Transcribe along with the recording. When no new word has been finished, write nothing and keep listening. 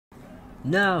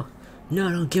No, no,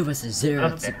 don't give us a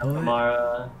zero support.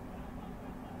 Kamara.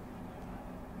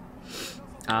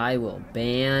 I will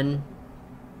ban.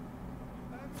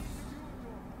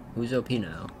 Who's OP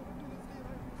now?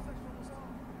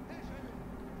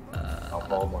 I'll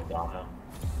ball Morgana.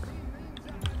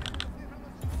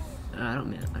 I don't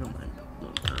mind.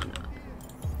 Morgana.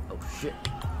 Oh shit.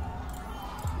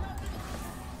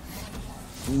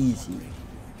 Easy.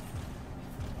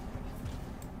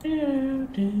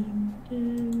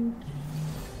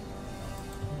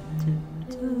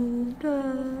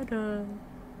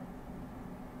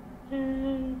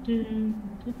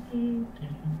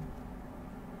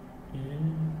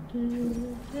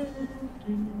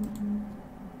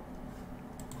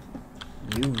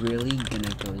 You really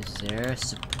gonna go zero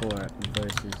support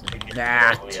versus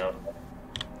that?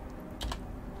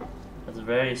 That's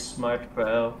very smart,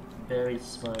 bro. Very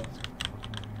smart.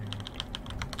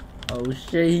 Oh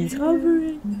shit, he's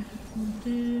hovering.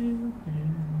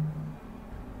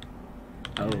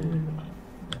 Oh,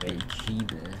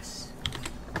 Jeebus.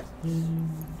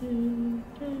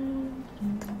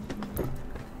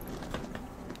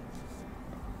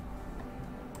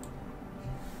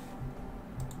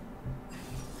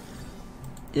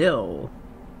 Ew.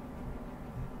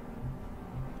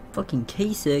 Fucking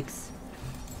K6.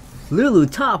 Lulu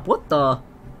top, what the?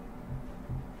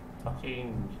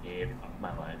 Fucking yeah, fuck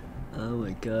my life. Oh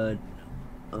my god.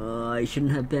 I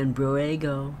shouldn't have been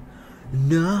Broego.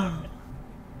 No.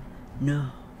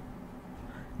 No.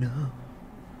 No.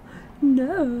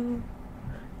 No.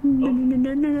 No, no,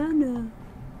 no, no, no, no.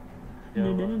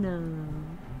 No, no, no, no.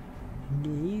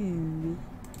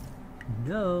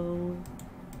 No.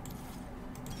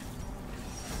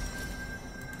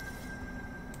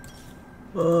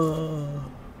 No.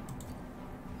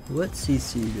 What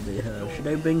CC do they have? Should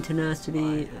I bring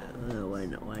tenacity? Why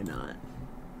not? Why not?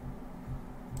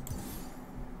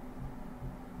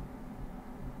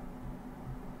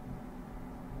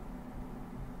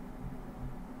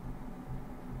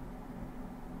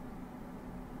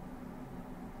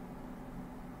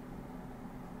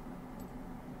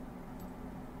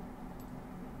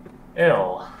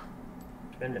 Ew.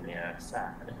 Tryndamere,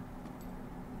 sad.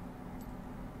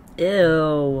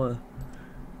 Ew.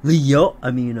 Leo,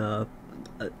 I mean,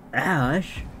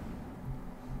 Ash.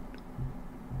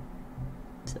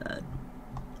 Sad.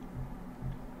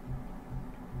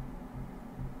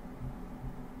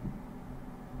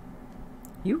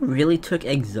 You really took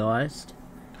exhaust?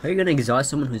 How are you gonna exhaust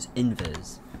someone who's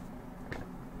invis?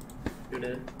 Who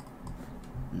did?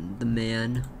 The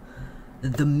man.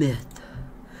 The myth.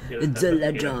 Dude, The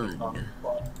legend.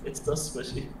 It's so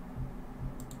squishy.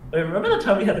 Wait, remember the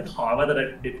time we had the karma that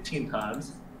I 15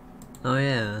 times? Oh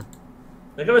yeah.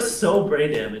 Like I was so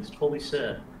brain damaged, holy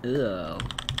shit. Ew.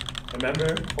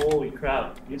 Remember? Holy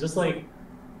crap. You just like,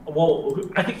 well,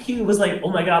 I think he was like, oh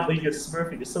my god, but you're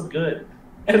smurfing, you're so good.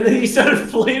 And then he started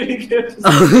flaming him.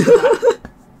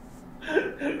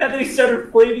 And then he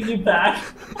started flaming you back.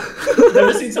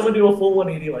 Never seen someone do a full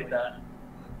 180 like that.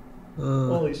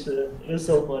 Holy shit, it was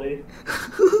so funny.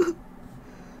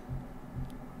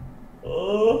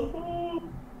 Oh.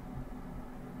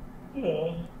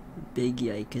 Yeah. Big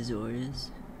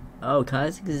Yikazors. Oh,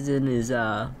 Kazik is in his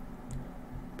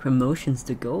promotions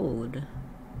to gold.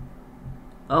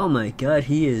 Oh my god,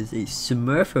 he is a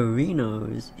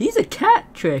Smurferinos. He's a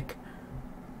cat trick.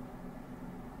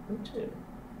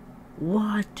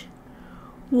 What?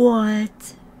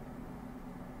 What?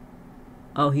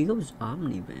 Oh, he goes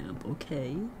Omnivamp.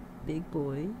 Okay, big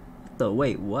boy.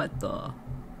 Wait, what the?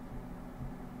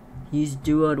 He's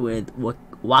duoed with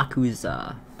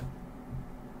Wakuza.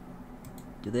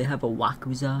 Do they have a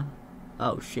Wakuza?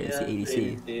 Oh shit, it's the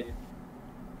ADC.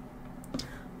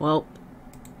 Well,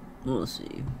 we'll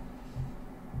see.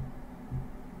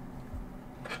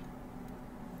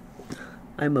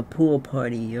 I'm a pool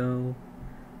party, yo.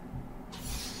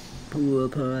 Pool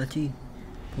party.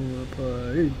 Pool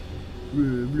party.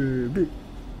 Blah, blah, blah.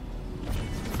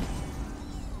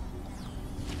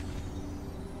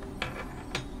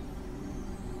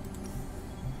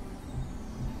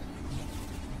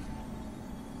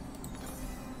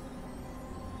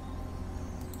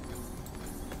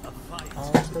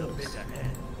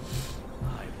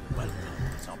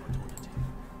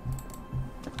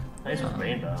 Nice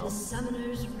rainbow.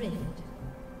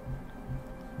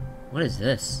 What is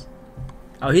this?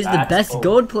 Oh, he's the best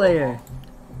gold player.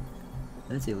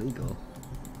 That's illegal.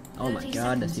 Oh my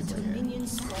god, that's the player. Oh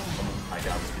my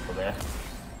god, there's people there.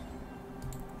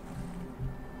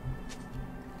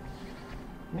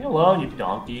 Leave me alone, you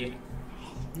donkey.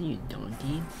 You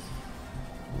donkey.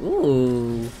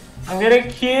 Ooh. I'm getting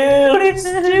cute. It's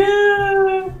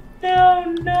you. No.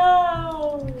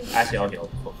 Actually, I'll heal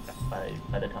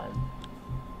by the time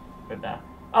we're back.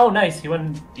 Oh, nice. He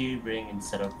went D-ring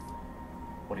instead of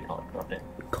what do you call it? Corrupted.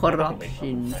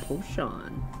 Corruption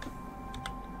potion.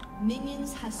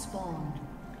 Minions have spawned.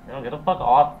 No, get the fuck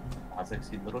off,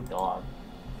 Kha'Zix, you little dog.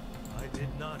 I did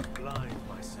not blind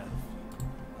myself.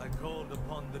 I called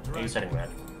upon the dragon. Are you starting red?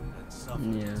 And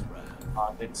suffered Yeah. its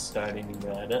wrath. Kha'Zix starting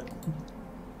red.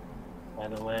 By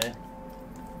the way.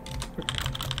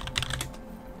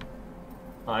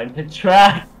 Find the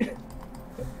track!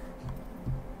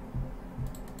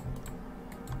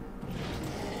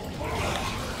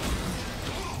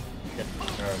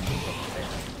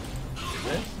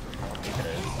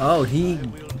 Oh, he... I will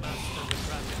master the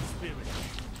dragon spirit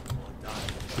or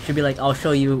die. It should be like, I'll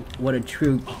show you what a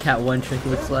true Cat 1 trick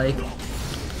looks like.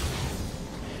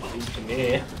 Seems to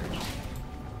me.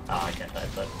 Oh, I can't die,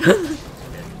 but...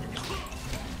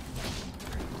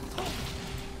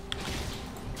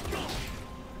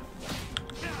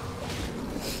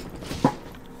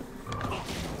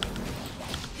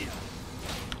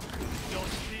 Your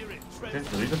spirit treads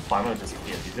This really just farmer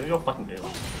disappeared. He's gonna go fucking do.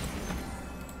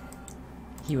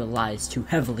 He relies too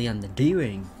heavily on the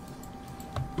D-ring.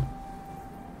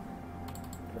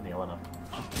 Put the yellow up.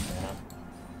 Yeah.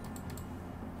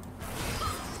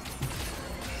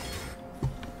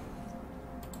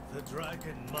 The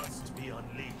dragon must be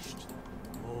unleashed.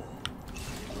 Or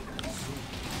it will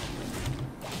consume.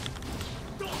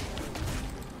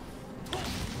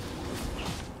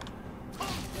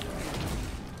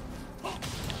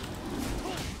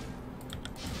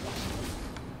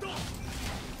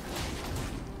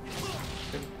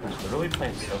 He's literally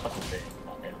playing so fucking big.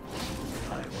 Okay.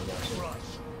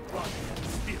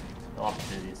 No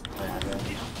opportunities to play aggro.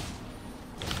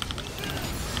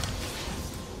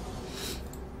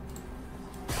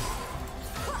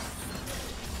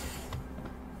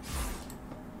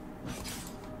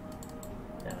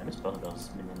 Yeah, I missed both of those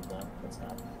minions though. That's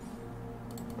sad.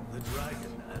 The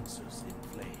dragon answers in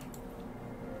flame.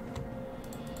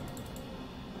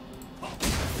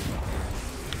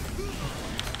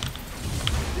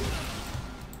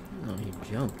 Oh, he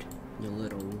jumped. You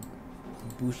little...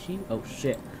 Bushi? Oh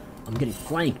shit. I'm getting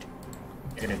flanked.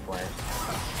 You're gonna play.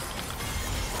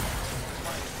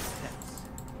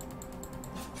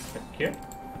 Here?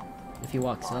 If he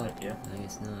walks Oh, up, yeah. I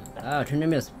guess not. Ah, turn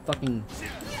him as fucking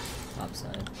top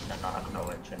side. I don't know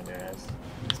what Trinamir is.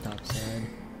 It's top side.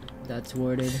 That's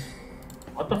worded.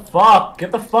 What the fuck?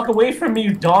 Get the fuck away from me,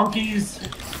 you donkeys!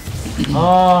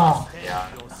 Oh, yeah.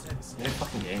 You're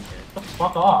fucking game here. Get the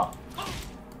fuck off.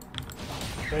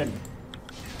 Trin.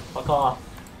 Fuck off.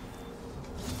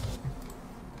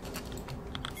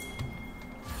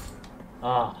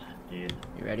 Ah, dude.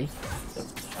 You ready?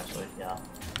 Actually, yeah.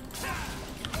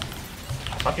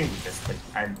 I fucking missed, like,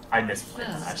 I missed it,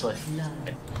 actually.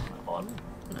 Okay, hold on.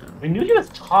 We knew he was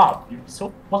top. You're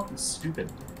so fucking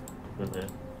stupid with it.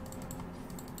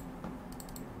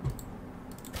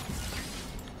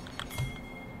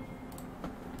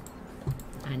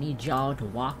 I need y'all to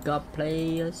walk up,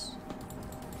 players.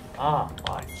 Ah,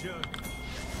 why? Journey.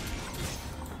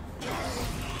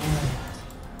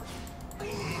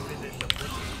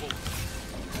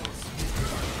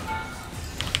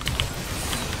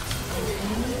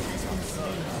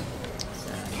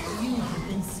 You have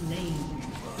been slain.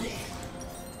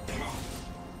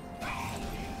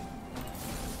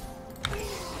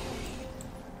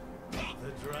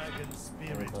 The dragon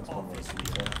spirit That's one way offers to me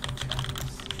do that. a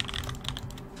chance.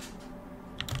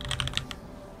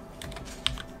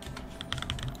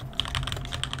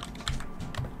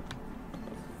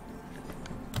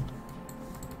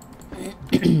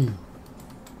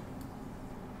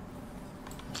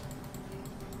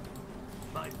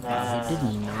 My He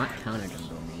did not counter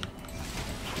jump on me.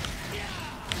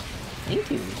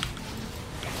 Thank you.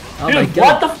 Oh Dude, my what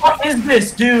god. the fuck is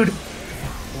this, dude?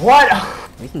 What?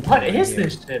 We can What counter is here.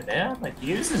 this shit, man? Like,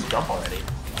 you used this jump already.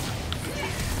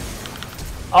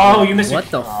 Oh, you missed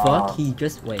What your- the Aw, fuck? He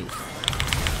just wait. wait.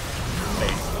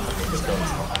 Okay, just go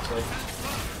this one, actually.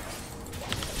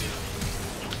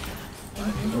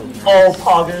 Oh,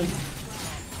 Poggers.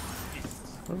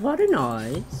 Very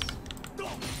nice.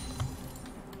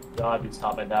 God, you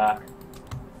stopped my back.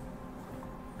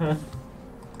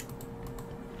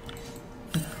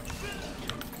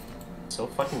 So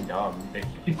fucking dumb.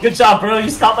 Good job, bro. You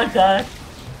stopped my back.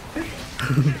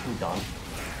 I'm done.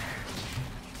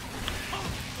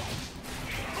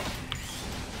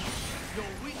 Your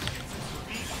weakness is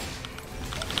revealed.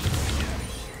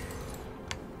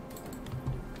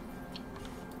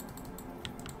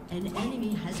 An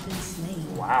enemy has been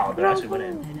slain. Wow, that actually went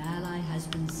in. An ally has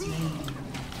been slain.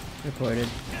 Recorded.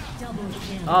 Double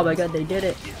kill. Oh my god, they did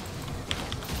it.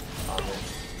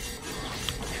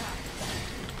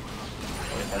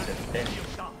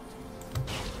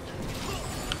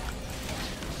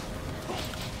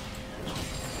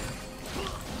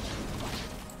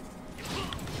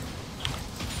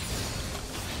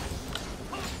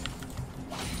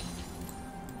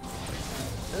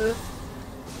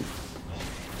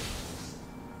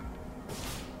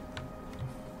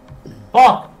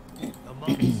 Fuck! The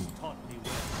monks taught me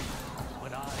well,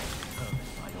 but I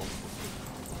determined my own.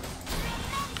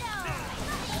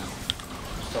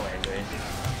 So angry.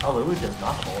 Oh, Lulu does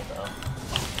not hold though.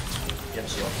 You have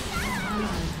shield. An ally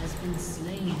has been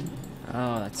slain.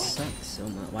 Oh, that sucks so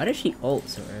much. Why does she ult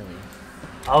so early?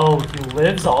 Oh, he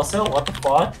lives also? What the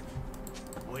fuck?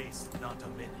 Waste not a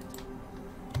minute.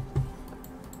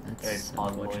 Very That's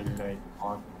pawn, boy. unfortunate. Very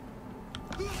pawn.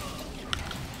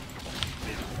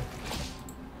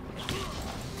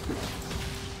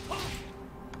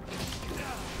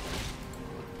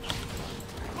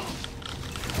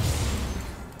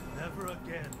 Never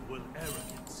again will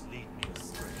arrogance lead me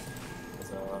astray.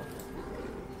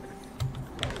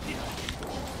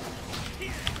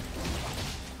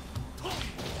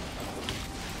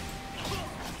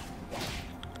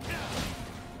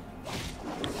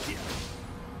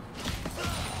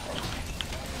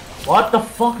 What the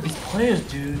fuck are these players,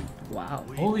 dude? Wow.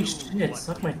 Holy shit,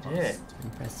 suck my dick.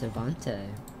 Impressive ante.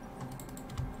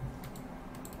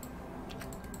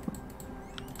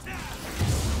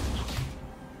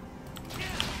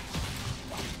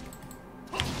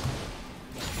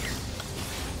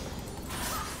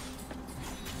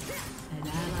 An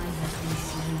ally has been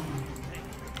slain.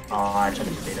 Oh, I tried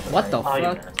to debate him. What the Oh, you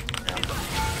fuck? missed.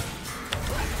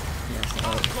 Yes,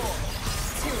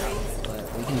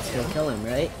 but we can still kill him,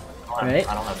 right? Yeah. Right?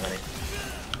 I don't have many.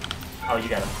 Oh, you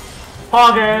got him.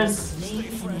 Poggers! Slain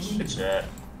an enemy. Good shit.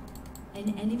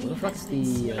 An enemy What the has fuck's been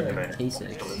the slain.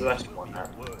 K6? Who actually won that?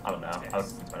 I don't know. I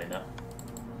was funny though.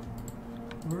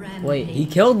 Rampage. Wait, he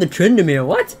killed the Tryndamere,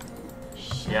 what?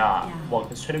 Shut Yeah, down. well,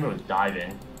 because Trinity was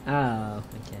diving. Oh,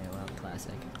 okay, well,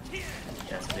 classic.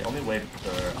 Yeah, so the only way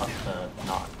for us to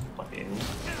not fucking,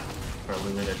 for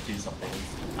Lulu to do something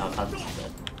is outside the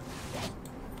season.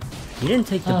 He didn't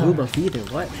take the blue buff either,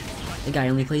 what? The guy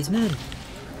only plays mid.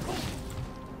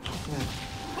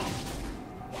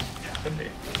 Could be.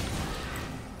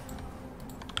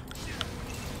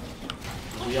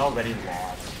 We already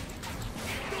lost.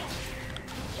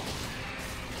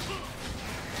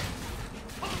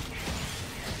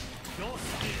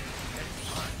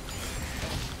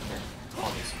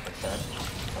 Obviously, like that.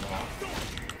 Somehow.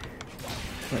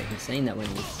 Wait, he's saying that when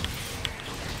he's...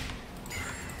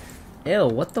 Ew,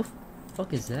 what the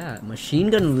fuck is that? Machine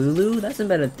Gun Lulu? That's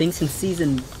been a thing since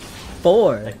season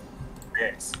 4. Like,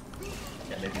 this.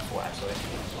 Yeah, maybe 4 actually.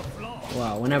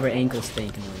 Wow, whenever Ankle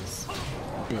Stink was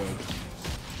big.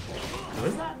 Who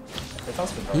is that? That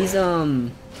sounds familiar. He's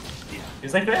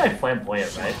He's like very like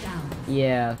flamboyant, right? Down.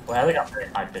 yeah. Well, I think got very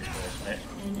high pitch voice, right?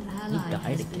 An ally died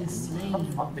has again. been How the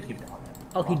slain. fuck did he die?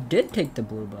 Oh, he did take the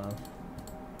blue buff.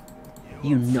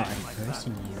 You naughty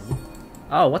person, you.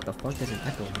 Oh, what the fuck? There's an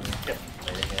echo here. Yep,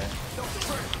 right in here.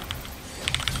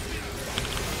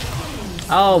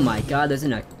 Oh my god, there's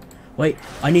an echo. Wait,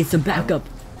 I need some backup.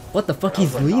 What the fuck?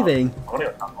 He's I was like, leaving. I wanna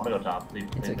go top. I wanna go top. Leave,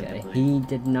 It's leave, okay. leave. He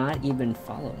did not even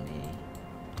follow me.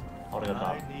 I wanna go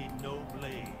top. I need no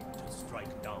blade to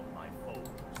strike down my foes.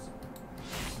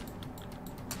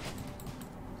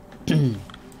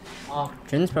 Oh,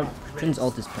 Trin's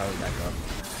ult is probably back up.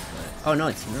 But, oh no,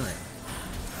 it's not.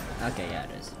 Okay, yeah, it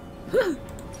is. I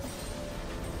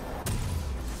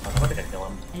don't think I kill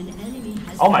him. An enemy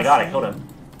has Oh my been god, I slain. killed him.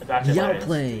 It's actually The hilarious.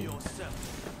 outplay. Yourself.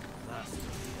 Last of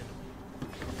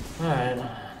the enemy.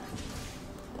 Alright.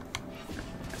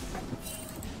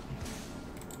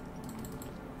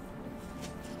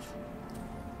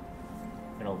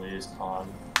 I'm gonna lose Con.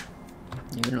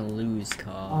 You're gonna lose,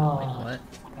 Call. Oh.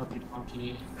 Wait,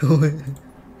 Monkey. what?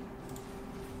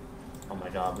 Oh my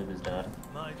god, Luba's dead.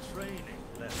 My training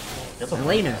left That's a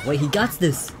Elena, wait, he got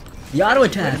this. The auto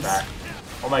Look attacks. at that.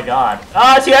 Oh my god.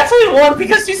 Ah, she actually won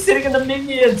because she's sitting in the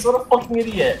minions! What a fucking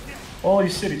idiot. Holy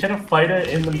shit, he tried to fight her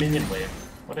in the minion wave.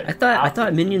 What a I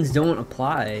thought minions don't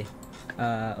apply,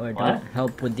 or What? don't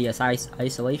help with the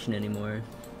isolation anymore.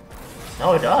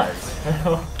 No, it does.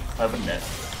 Why wouldn't it?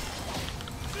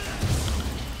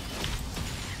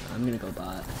 I'm gonna go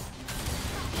bot.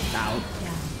 Out,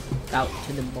 Down. out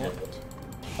to the bot.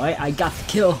 Alright, I got the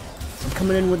kill. I'm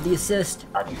coming in with the assist.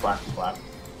 You flat.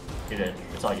 You did.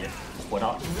 It's all you. What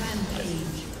up?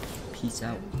 Rampage. Peace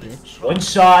out, bitch. One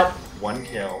shot, one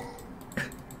kill.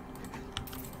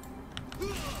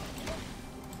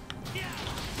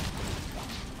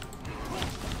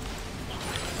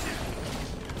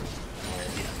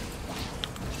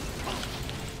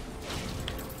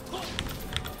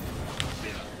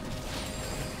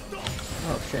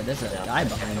 Yeah, there's a guy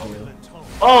behind you.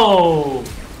 Oh!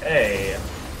 Hey.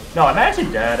 No, I'm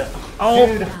actually dead. Oh!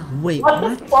 Dude. Wait, What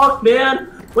what? the fuck, man?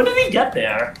 When did he get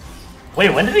there? Wait,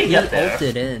 when did he get there?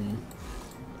 Ulted in.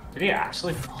 Did he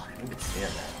actually? Fuck, I didn't see him,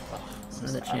 man. Ugh, this What are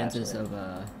is the bad, chances actually.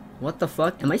 of, What the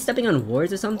fuck? Am I stepping on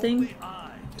wards or something?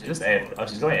 She's just AFK. Oh,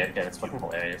 she's going AFK. It's fucking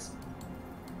hilarious.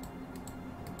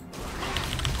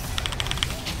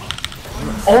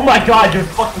 Oh my god, you're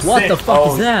fucking What sick. the fuck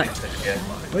oh, is that?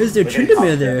 Why is there We're getting Tryndamere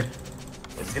top there?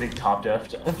 It's getting top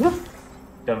deft.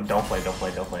 don't play.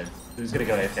 Who's gonna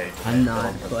go AFK? I'm not,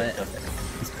 Don't but play.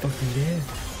 he's fucking there.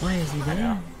 Why is he I there?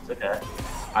 know. It's okay.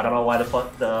 I don't know why the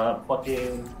fuck the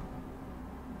fucking.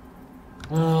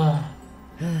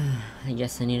 I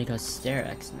guess I need to go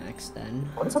Sterex next then.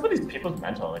 What is up with these people's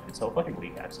mental? Like, it's so fucking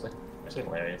weak, actually. Actually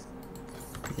hilarious.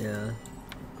 Yeah.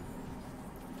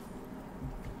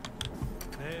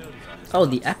 Oh,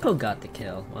 the Echo got the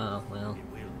kill. Wow, well.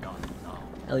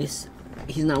 At least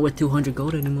he's not worth 200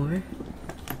 gold anymore.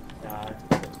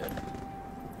 It's good.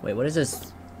 Wait, what is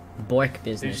this Bork Dude,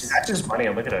 business? she's actually just running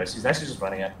it. Look at her. She's actually just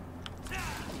running it.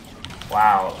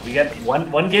 Wow, we get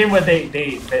one game where they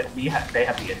have the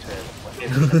internet. One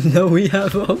game. No, we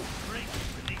have him.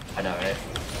 I know, right?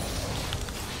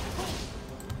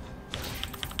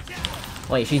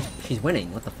 Wait, she's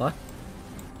winning. What the fuck?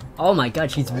 Oh my god,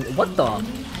 she's what the?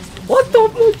 What the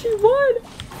fuck? She won!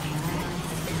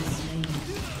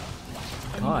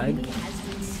 God. Has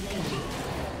been slain.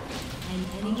 An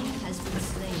enemy has been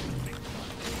slain.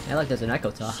 Yeah, look, there's an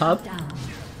Echo top. Shut down.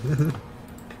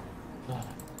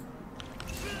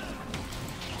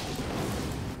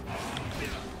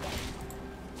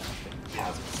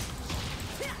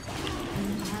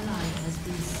 An ally has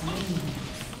been slain.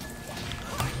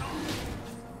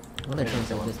 What are the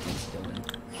chances of this beast doing?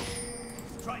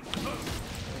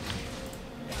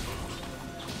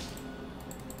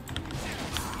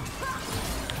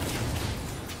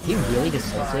 He really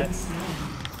just ulted?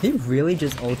 He really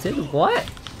just ulted? What?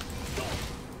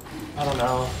 I don't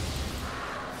know.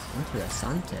 Went to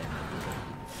Asante.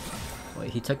 Wait,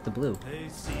 he took the blue. They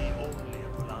see only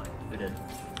a blind. We did.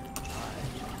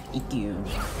 Eat you.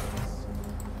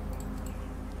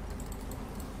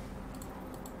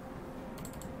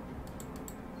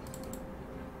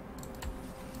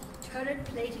 Turret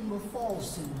plating will fall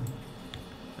soon.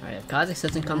 Alright, if Kha'Zix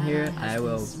doesn't come here, Ally has I been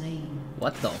will... slain.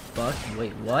 What the fuck?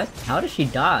 Wait, what? How did she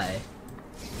die?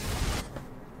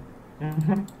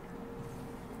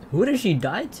 Who did she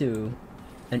die to?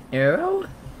 An arrow?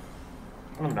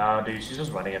 I don't know, dude. She's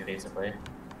just running it basically.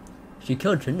 She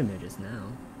killed Tryndamere just now.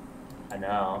 I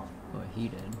know. Or he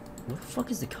did. What the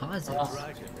fuck is the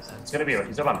Kha'Zix? It's gonna be.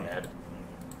 He's up on mid.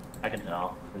 I can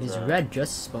tell. His red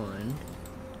just spawned.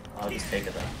 I'll just take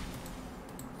it then.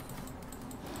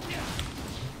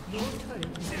 Your turret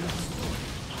has been destroyed.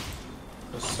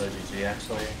 This is so GG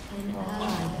actually. An ally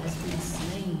has been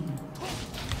slain.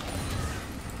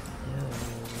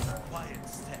 Quiet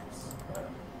steps.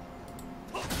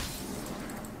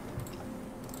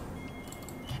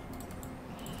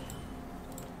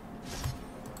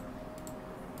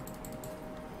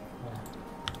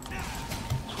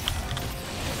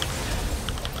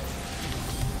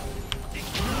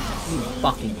 You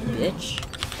fucking bitch.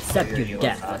 Accept your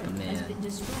death like a Has man. been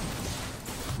destroyed.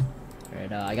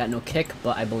 Alright, I got no kick,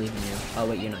 but I believe in you. Oh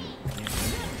wait, you're not.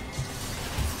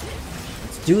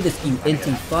 Let's do this, you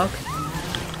inty fuck.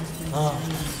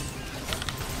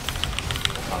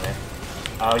 Okay.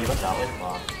 Oh, you went that way?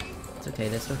 Wow. It's okay,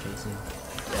 they're still chasing.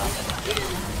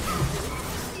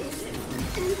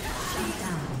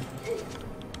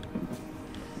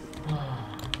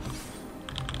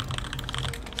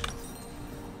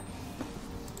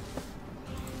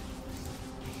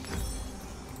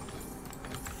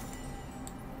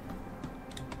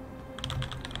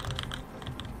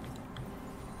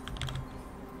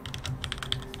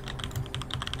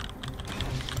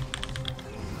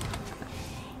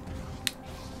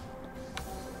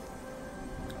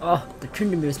 Oh, the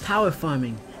Tryndamere is power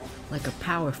farming. Like a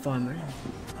power farmer.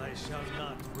 I shall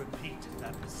not repeat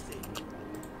that mistake.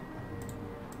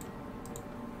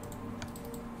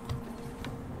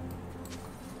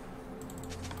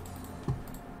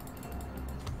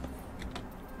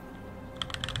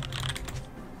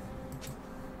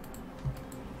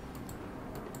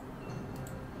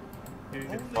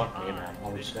 Fuck me, man.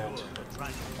 Holy shit.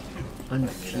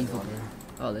 Unachievable.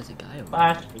 Oh, there's a guy over there.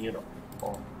 Flash, beautiful.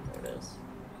 Oh, there it is.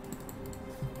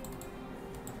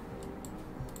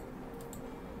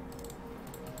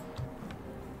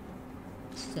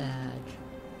 Sag.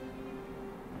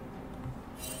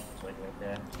 It's like right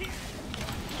there.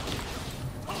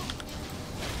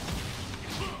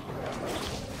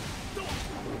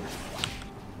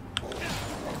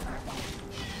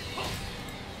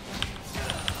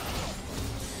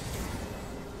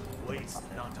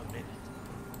 not a minute.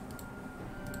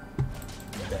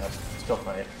 Yeah, let's go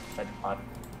fight. Fight the pot.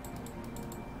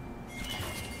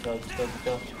 Go, let's go, let's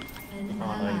go. An Oh,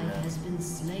 ally no, yeah. has been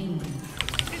slain. There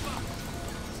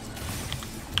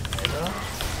you go.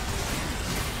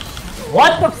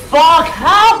 What the fuck?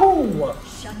 How?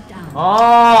 Shut down.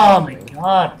 Oh my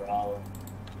god, bro.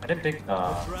 I didn't think I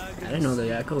didn't know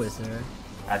the echo was there.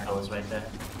 Echo was right there.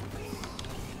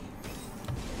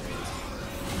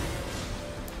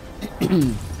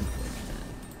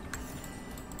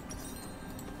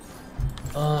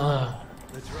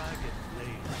 The dragon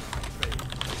laid my trail.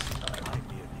 I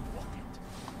merely walk it.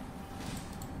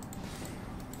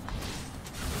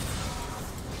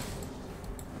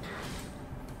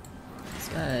 This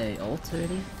guy ult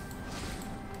already?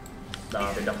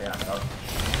 No, they definitely have out.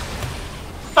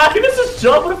 I can just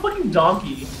jump with a fucking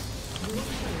donkey.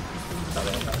 No,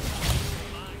 they don't have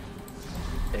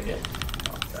it. Take it.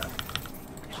 Oh, crap.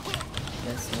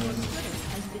 Yes,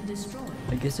 Has been destroyed.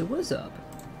 I guess it was up.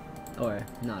 Or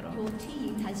not up. Your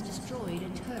team has destroyed a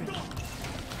turret.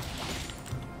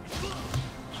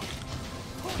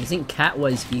 You think Cat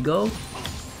was ego?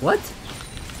 What?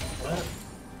 What?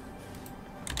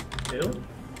 Who?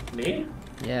 Me?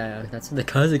 Yeah, that's what the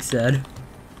Kazakh said.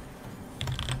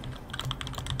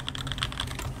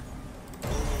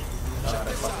 God,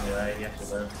 I fucking knew that. He actually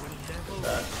lived.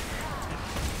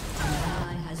 An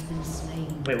ally has been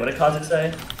slain. Wait, what did Kazakh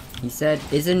say? He said,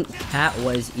 isn't Cat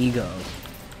was ego?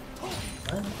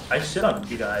 What? I shit on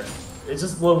you guys. It's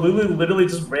just, well, Lulu literally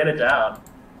just ran it down.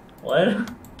 What?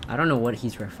 I don't know what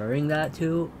he's referring that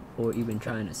to, or even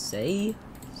trying to say.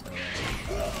 So,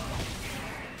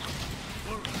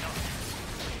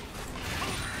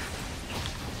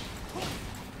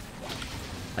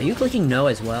 are you clicking no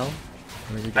as well?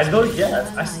 Or is it I just voted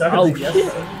yes. I started Oh, with yes. shit.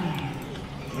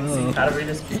 You can see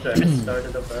Katarina's future. I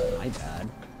started a vote. my bad.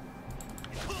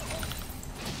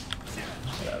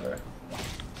 Whatever.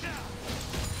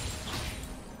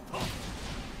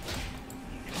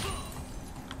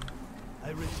 I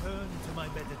return to my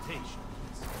meditations.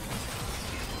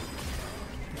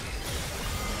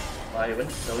 Wow, you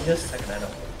went Sonya second. I don't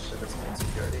know. Shit, that's my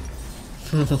insecurity.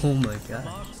 Oh my god.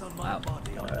 Marks on my Wow.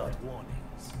 body are Wow. like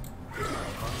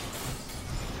warnings.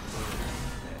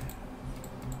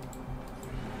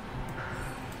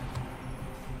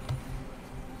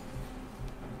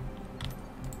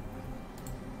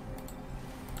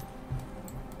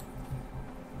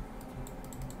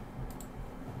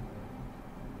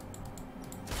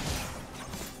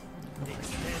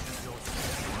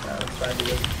 Let's try and do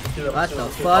it. Do it, What do the it,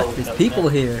 do it. fuck? Oh, There's no, people no.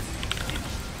 here.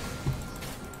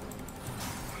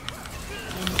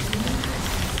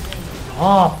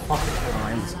 Oh, fuck.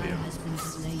 Ally has been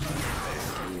slain.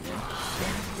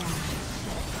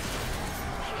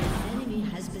 An enemy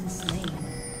has been slain.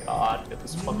 God, get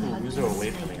this fucking loser away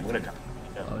from me. I'm gonna die.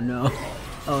 Oh no.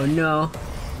 Oh no.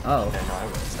 Oh. Okay, no, I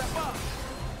will.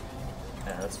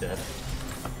 Yeah, that's good.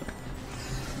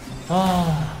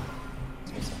 Ah.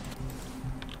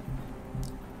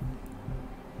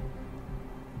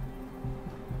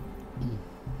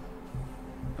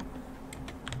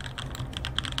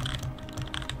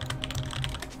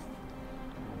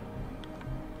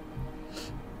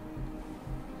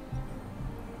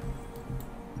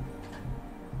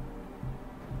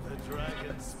 The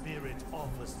dragon spirit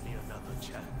offers me another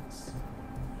chance.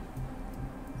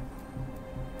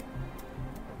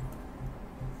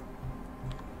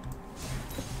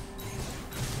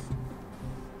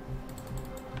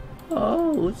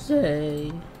 Oh,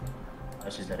 say. Oh,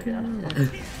 she's dead again.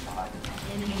 Enemy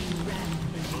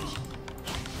rampage.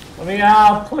 Let me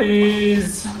out,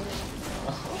 please.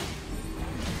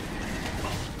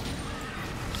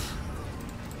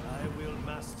 I will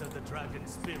master the dragon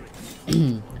spirit.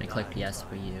 I clicked yes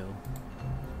for you.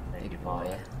 Thank you,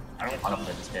 boy. I don't want to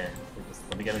play this game.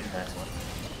 Let me get into the next one.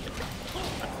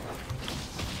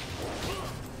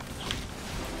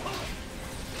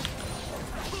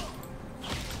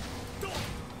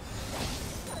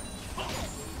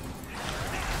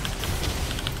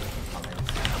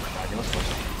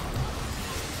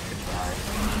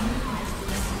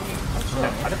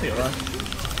 How did they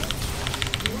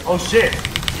Oh shit!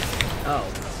 Oh.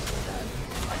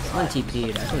 Someone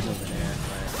TP'd. I was over there.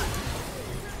 But...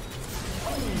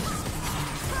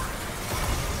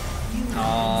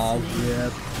 Oh,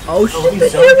 rip. Oh shit, the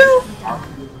hero!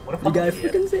 What a The guy fucking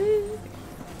idiot. freaking saved.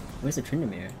 Where's the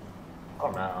Tryndamere? I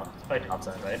don't know. It's probably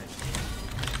topside, right?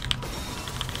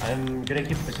 I'm gonna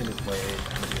keep pushing this way.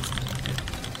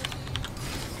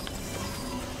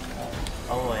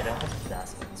 Oh, I don't have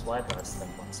assassins. Why bless them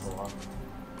one so long?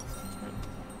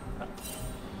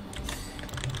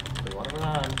 We wanna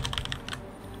run.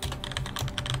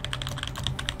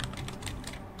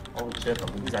 Holy shit, the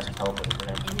Lugi's actually teleporting for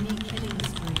him. Enemy killing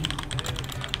spree.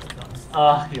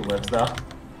 He lives though.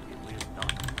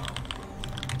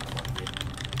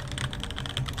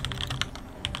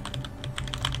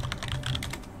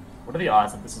 What are the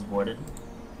odds that this is warded?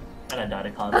 And I died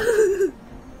of combat.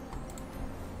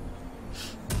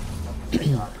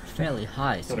 Fairly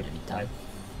high, so anytime.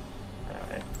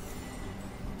 Alright.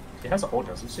 She has a hold,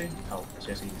 doesn't she? Oh,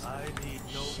 seriously. I need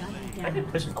no Shut I can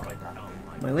down. push him up like that.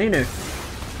 My laner.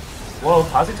 Whoa,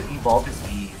 how's it to evolve his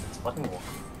E? It's fucking cool.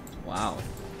 Wow.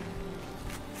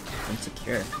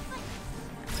 Insecure.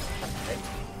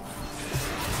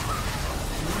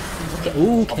 Okay.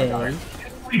 Oh my Okay. god.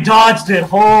 We dodged it!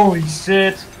 Holy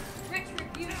shit!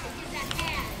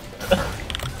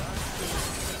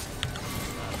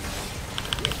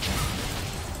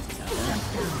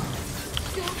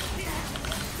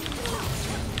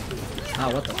 Ah,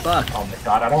 what the fuck? Oh my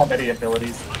god, I don't have any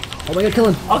abilities. Oh my god, kill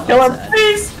him! I'll kill him, Sad.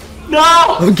 please! No!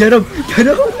 Oh, get him! Get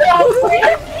him!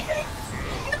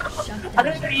 I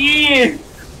didn't eat!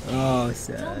 Oh,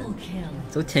 sad. Double kill.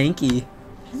 So tanky.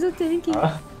 He's so tanky.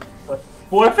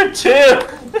 4 for 2!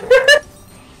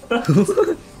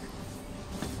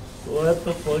 What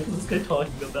the fuck is this guy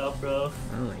talking about, bro?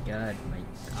 Oh my god, my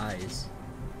eyes.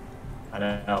 I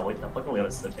don't know, wait, the fucking Leon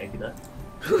is so tanky though.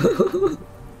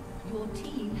 Your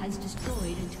team has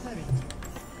destroyed a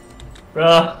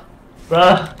turret.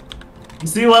 Bruh, you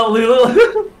see what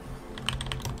Lulu?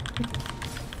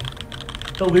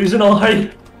 Delusional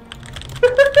height.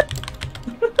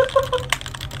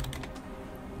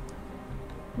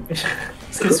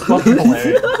 This guy's fucking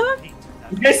hilarious.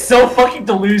 This guy's so fucking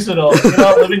delusional. You're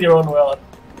not living your own world.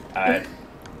 Alright.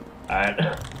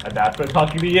 I'm not for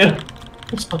talking to you.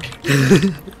 I'm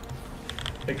talking.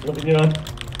 Like living your own.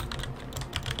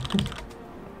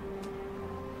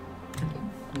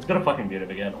 He's gonna fucking beat him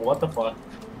again. What the fuck?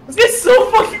 This guy's so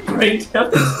fucking brain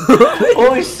dead.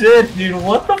 Holy shit, dude.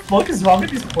 What the fuck is wrong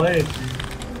with these players,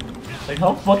 dude? Like,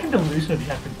 how fucking delusional do you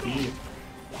have to be?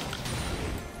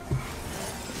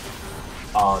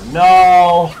 Oh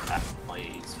no!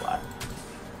 Please, what?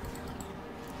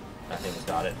 I think he's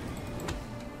got it.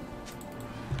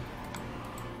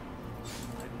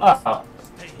 Oh,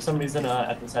 for some reason,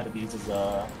 at this side of these is,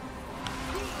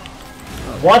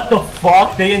 what the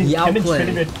fuck? They outplayed.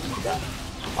 intimidated.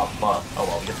 Oh fuck. Oh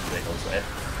well, we get to those, right?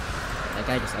 That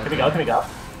guy just Can we go? Can we go? Can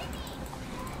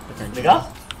we Potentially. go?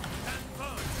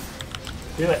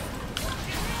 Do it.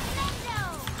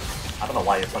 I don't know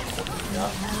why you're fucking holding me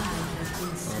up.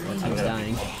 Oh, but he's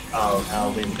dying. Oh, no,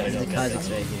 we're gonna go. The Kazakh's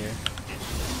right here.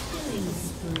 Killing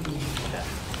spree.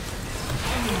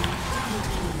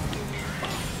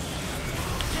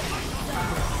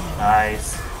 Nice.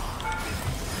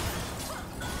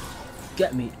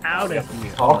 Get me out of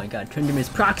here! Oh. Oh my god, Trendum is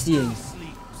proxying!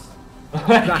 Oh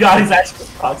my god, he's actually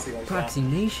proxy like Proxy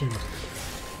Nation!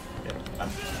 that.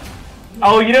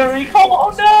 Oh, you didn't recall?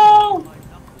 Oh no!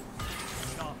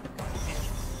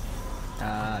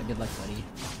 Good luck, buddy.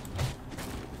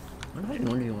 What do I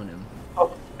 1v1 him?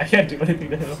 Oh, I can't do anything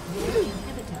to him.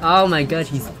 Oh my god,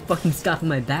 he's fucking stopping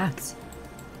my backs!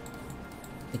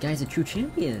 The guy's a true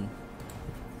champion!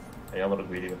 Hey, you're a little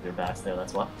greedy with your backs there,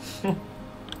 that's why.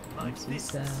 I'm so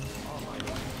sad.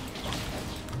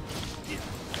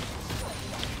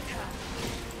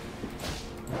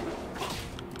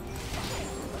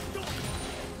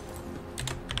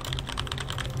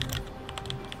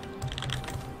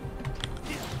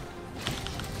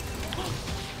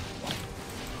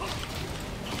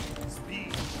 speed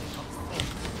becomes focus.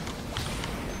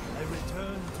 I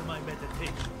return to my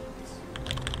meditations.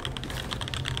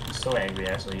 I'm so angry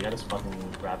actually, you got his fucking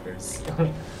raptors.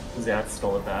 Zach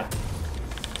stole it back.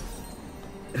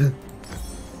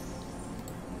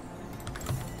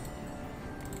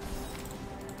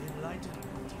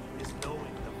 Enlightenment is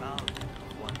knowing the value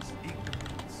of one's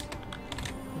ignorance.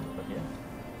 But yeah.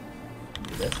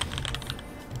 Do this.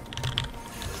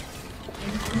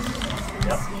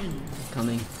 Yep. Slain.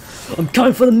 Coming. I'm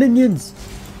coming for the minions!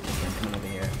 Okay, I'm coming over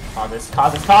here.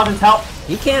 Cause help!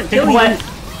 He can't Take kill him you! away!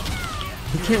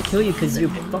 He can't kill you because you're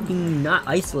fucking not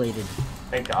isolated.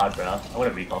 Thank god, bro. I would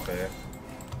have recall for her.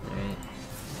 Alright.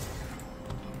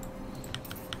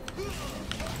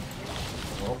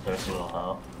 Oh, thirsty little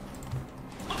hoe.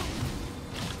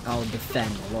 I'll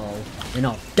defend, lol. And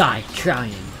I'll die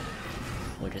trying.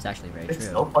 Which is actually very It's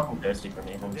true. so fucking thirsty for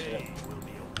me. Holy shit. Today will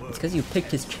be a It's work. because you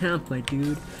picked his champ, my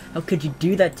dude. How could you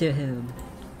do that to him?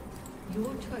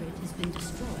 Your turret has been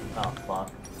destroyed. Oh,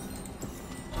 fuck.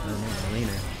 Oh no, the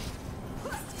laner.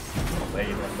 Where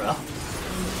you going, bro?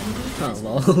 Oh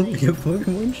lol, you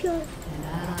fucking one shot. An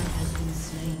ally has been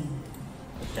slain.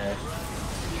 Okay.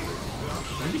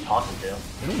 Who are you talking to?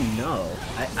 I don't know.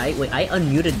 Wait, I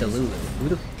unmuted the Lulu. Who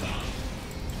the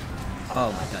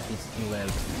Oh my god, he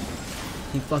lived.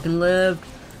 He fucking lived.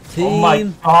 Team. Oh my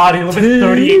god, he lived in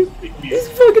 38 seconds. He's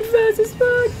fucking fast as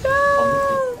fuck.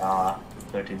 No!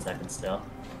 13 seconds still.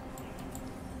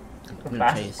 I'm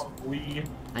gonna chase.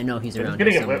 I know he's around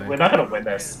here somewhere. We're not gonna win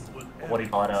this. What do you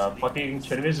call it? Fucking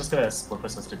Trinity's just gonna split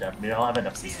us to death. We don't have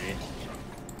enough CC.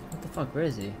 What the fuck? Where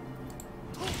is he?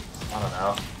 I don't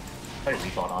know. Probably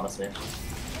recon, honestly.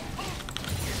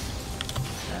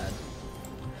 Sad.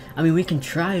 I mean, we can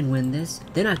try and win this.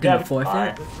 They're not gonna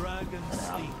forfeit. The dragon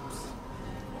sleeps.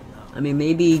 I mean,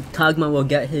 maybe Kog'Maw will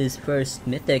get his first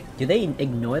mythic. Do they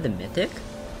ignore the mythic?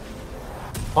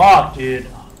 Fuck, dude.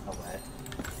 No way.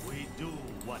 We do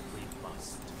what we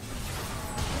must.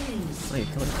 Oh, you're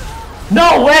killing him.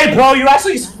 No way, bro! You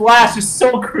actually splashed. You're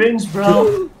so cringe,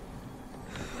 bro.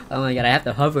 Oh my god, I have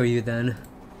to hover you then.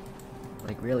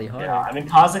 Like, really hard. Yeah, I mean,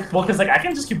 Kazik. Well, because like I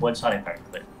can just keep one-shotting her,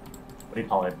 but what do you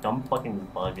call it? Dumb fucking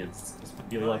bug is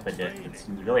really like the dick. He's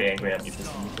really angry at me for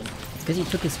some reason. It's because he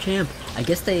took his champ. I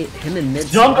guess him and mid.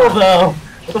 Jungle though.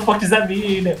 What the fuck does that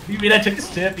mean? What do you mean I took his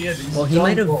champion? He's Well,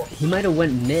 jungle. he might have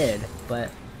went mid, but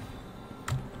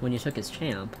when you took his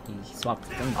champ, he swapped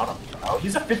the I jungle. don't know.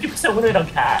 He's a 50% winner on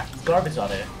cat. He's garbage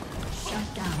on it.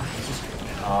 Shut down.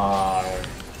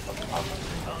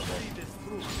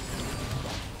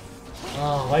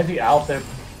 Oh, why is he out there?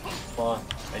 Fuck.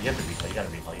 You have to recall. You gotta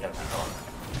recall. You gotta recall.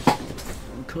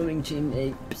 I'm coming, Team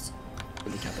Apes.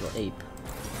 With a capital Ape.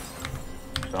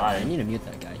 I Trying. need to mute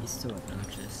that guy. He's so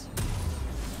obnoxious.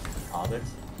 Hobbits?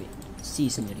 Wait, see,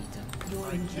 señorita. Your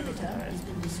inhibitor has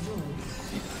been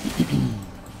destroyed.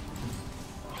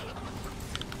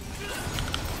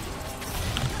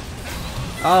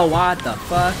 Oh, what the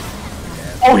fuck?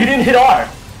 Oh, he didn't hit R!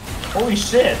 Holy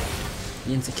shit!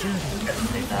 The insecurity.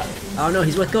 Take that. Oh no,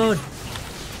 he's with gold.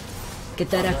 Get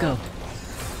that echo.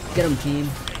 Get him, team.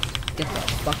 Get the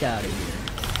fuck out of here.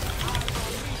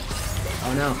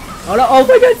 Oh no. Oh no. Oh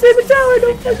my god, save the tower.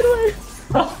 Don't fuck it away.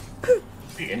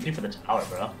 You're inting for the tower,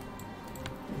 bro.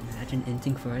 Imagine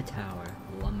inting for a tower.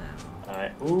 Lamau.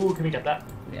 Alright. Ooh, can we get that?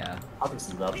 Yeah. I'll do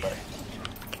some up, but.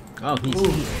 Oh, he's Ooh,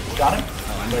 here. you got him?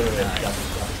 Oh, I'm Wait, gonna wait, wait. die. You got this,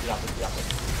 you got this, you got this, you got this.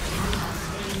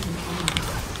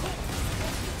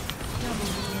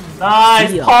 Nice,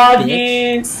 See ya,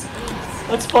 Poggies!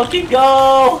 Let's fucking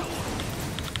go!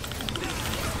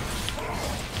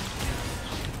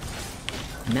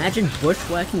 Imagine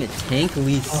bushwhacking a tank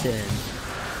Lee Sin.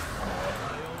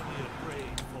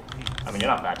 I mean, you're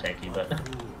not that tanky, but.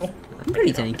 I'm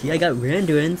pretty tanky. I got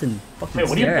Randuins and fucking Wait,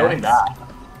 what are you Zerax. building that?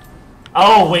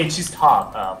 Oh, wait, she's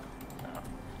top. Oh.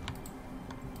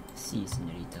 See,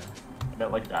 señorita. I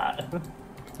don't like that.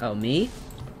 Oh, me?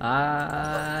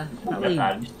 I don't Really?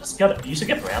 like that. You should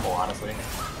get Bramble, honestly.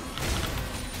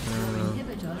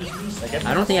 Inhibitor is Like, get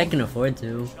I don't think I Bramble. can afford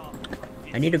to.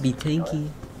 I need to be tanky.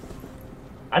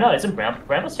 I know, isn't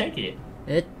Bramble's tanky?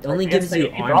 It only Like, gives it's you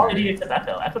like, you're all armor. idiots at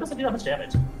Echo. Echo doesn't do that much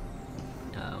damage.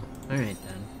 Oh, alright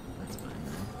then. That's fine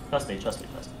then. Trust me, trust me,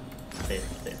 trust me.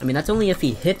 I mean, that's only if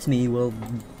he hits me will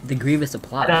the Grievous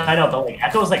apply. I know, but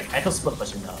like Echo's split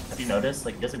pushing though. Have you noticed?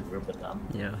 Like he doesn't group with them.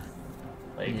 Yeah.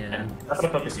 Like Yeah. and he's not gonna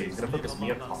focus you, he's gonna focus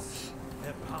me or Colin.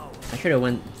 Their power. I should have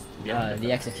went Yeah.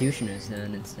 the Executioners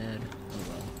then instead. Oh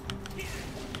well.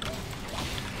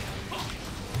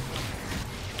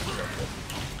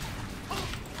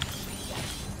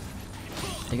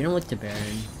 They're gonna look to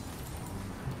Baron.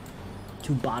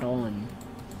 To bot on.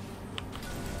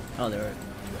 Oh, they're. an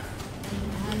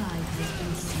ally has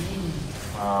been slain.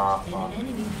 Ah, An fuck.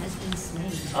 enemy has been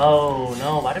slain. Oh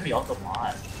no, why did we also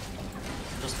bot?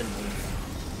 Just didn't move.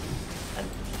 And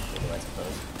I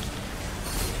suppose.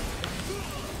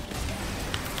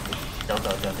 Don't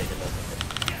take it, don't take it.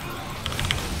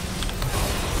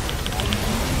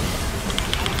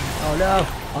 Oh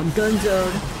no! I'm gun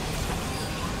zone!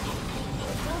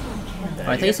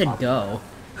 Oh, I thought you said go.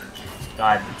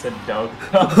 God, it's a dog.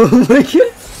 Oh my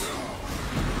god!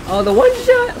 Oh, the one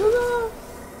shot! Oh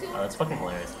Oh, that's fucking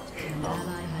hilarious. An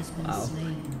ally has been Wow.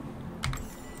 slain.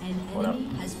 An What up?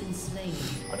 enemy has been slain.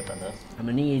 I'll defend this. I'm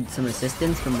gonna need some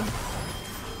assistance from the.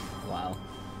 Wow.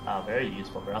 Very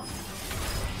useful, bro.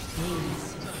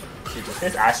 Haste. Dude, this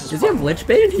guy's ass is Does he have fucking- Lich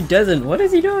Bait? He doesn't. What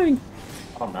is he doing?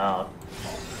 I don't know.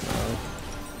 Oh.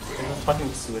 He was fucking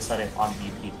suiciding on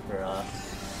BP for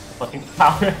fucking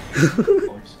power.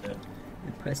 Holy shit.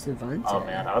 Impressive answer. Oh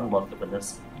man, I would love to win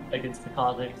this against the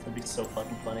Cosmics. That'd be so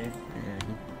fucking funny.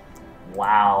 Yeah,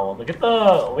 Wow, look at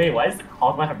the wait. Why is the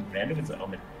Cosmic have random its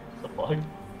omen? What the fuck?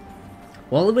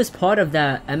 well, it was part of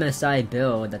that MSI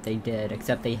build that they did,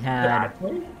 except they had.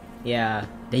 Actually? Yeah,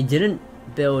 they didn't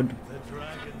build The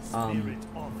dragon spirit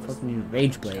offers fucking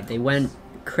Rage Blade. They went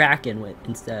Kraken with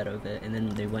instead of it, and then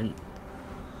they went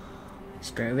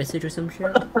Spirit Visage or some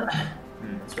shit.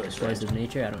 That's really strange. Force of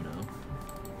Nature. I don't know.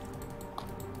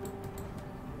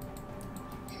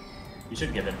 You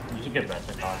should give it. You should give Red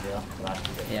to Kaguya.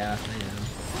 Yeah, I know.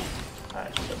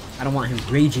 Alright, good. I don't want him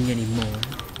raging anymore.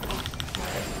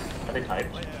 Alright. I think type.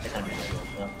 I kind of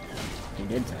yeah. He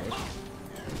did type.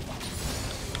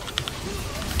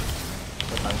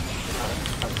 Good time.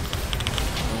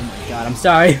 Oh my god, I'm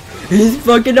sorry. He's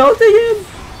fucking ulting him.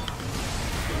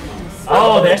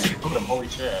 Oh, they actually killed him. Holy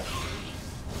shit.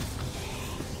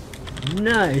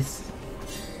 Nice.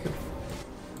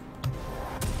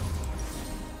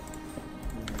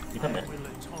 You come in.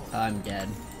 I'm dead.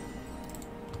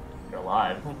 You're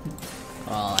alive.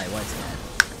 Oh, I was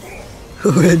dead.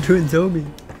 Who entered and told me?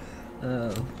 Oh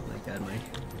my god, my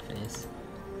face.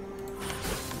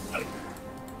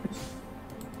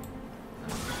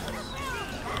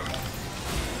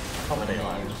 How are they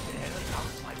alive?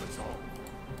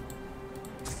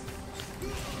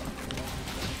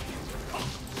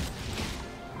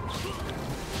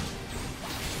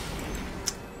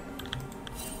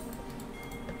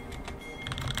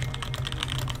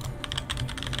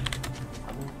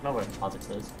 I don't know where Posix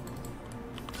is.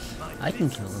 I can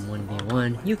kill him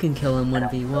 1v1. You can kill him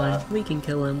 1v1. We can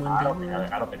kill him I don't think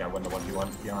 1v1. I don't think I win the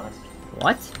 1v1 to be honest.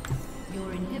 What?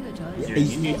 Your inhibitor is Dude,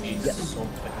 you need so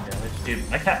much fucking damage.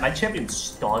 Dude, my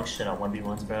champion's dog shit on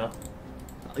 1v1s, bro.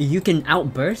 You can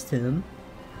outburst him.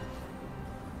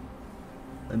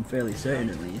 I'm fairly certain,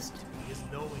 at least. is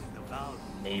knowing the value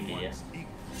of Maybe. one's equal.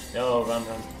 Yo, run.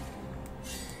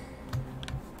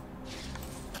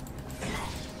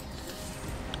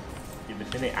 Dude,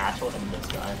 between the Ashel and this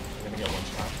guy, we're gonna get one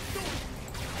shot.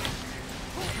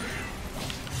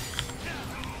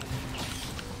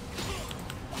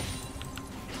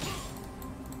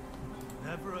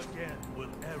 Never again will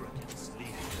arrogance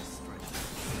lead to strength.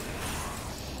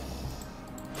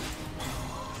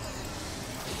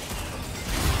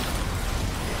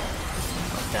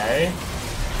 Okay.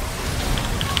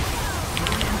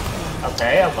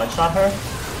 Okay, I one-shot her.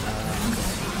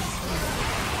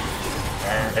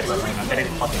 And I'm getting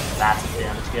fucking massive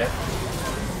damage here.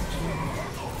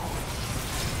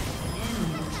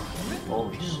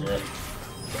 Holy shit.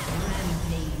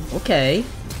 Okay.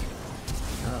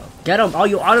 Oh. Get him! Oh,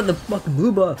 you out of the fucking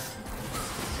move buff.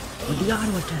 With the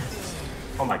auto attacks.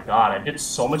 Oh my god, I did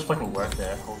so much fucking work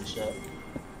there. Holy shit.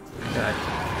 God.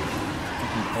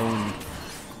 Fucking owned.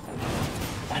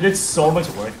 I did so much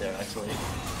work there, actually.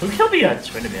 Who killed the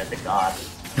Trinity? I think God.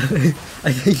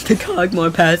 I think the Cogmore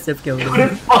passive killed him.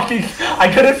 I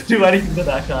couldn't do anything to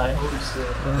that guy. Holy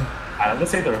shit. I'm gonna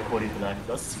save the recording for that, because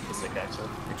that's super sick, actually.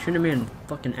 The Trinity and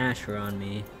fucking Ash were on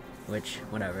me. Which,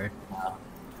 whatever. Wow.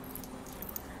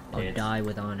 I'll Dude. die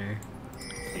with honor.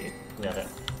 We got it.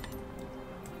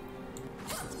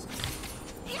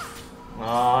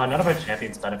 None of our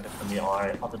champions benefit from the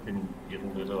R, other than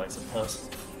Lulu, I suppose.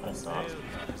 That sucks. Failure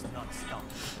has not stopped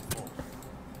before.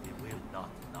 It will not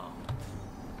now.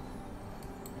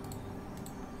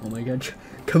 Oh my god.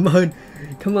 Come on.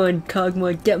 Come on,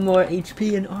 Cogmore. Get more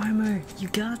HP and armor. You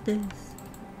got this.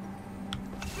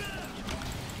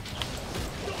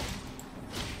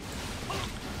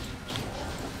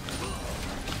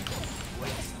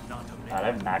 Waste not a minute. I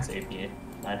have max AP,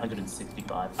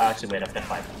 965. Actually, wait, I've got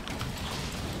 5.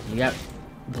 You got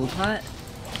blue pot?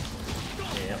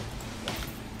 Yeah.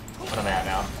 What am I at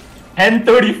now?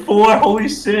 1034, holy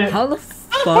shit! How the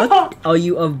fuck are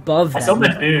you above I that? sold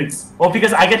my boots. Well,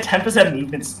 because I get 10%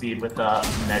 movement speed with the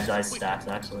Magi stacks,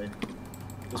 actually.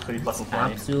 It was pretty fucking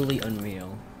funny. Absolutely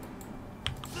unreal.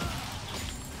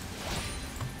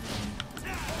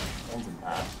 Wasn't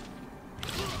bad.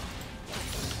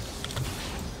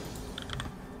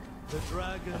 The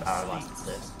dragon An hour lasted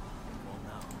sleeps 6. for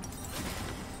now.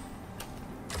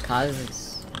 Kaz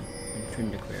and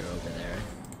Trindaqueer over there.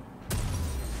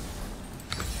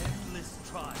 Endless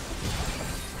trial.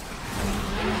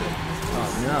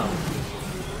 Oh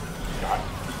God,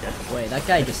 he's dead. no. Wait, that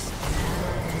guy just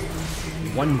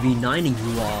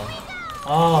 1v9ing you all.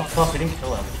 Oh, fuck, we didn't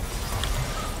kill him.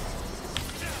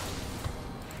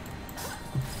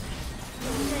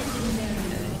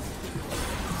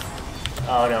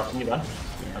 Oh no, can you run?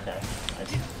 Okay,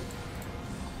 nice.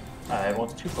 Alright, well,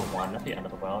 it's 2 for 1, not the end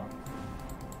of the world.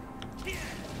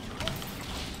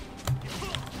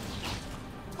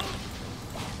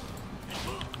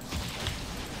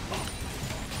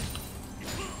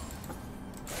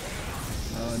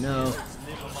 Oh no.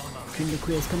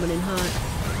 Trindaqueer's coming in hot. An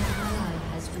ally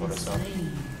has been What is that?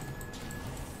 slain.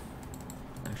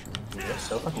 Actually. Dude, they're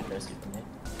so fucking thirsty for me.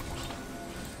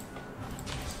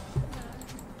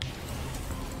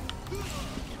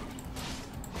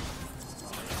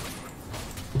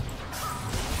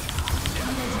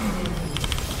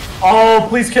 Oh,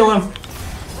 please kill him!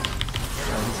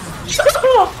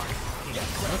 I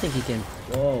don't think he can.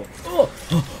 Whoa.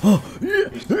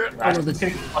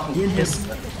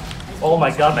 Oh my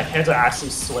god, my hands are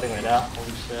actually sweating right now.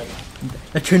 Holy shit.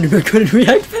 I couldn't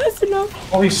react fast enough.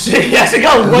 Holy shit, he actually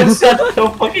got one step so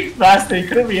fucking fast that he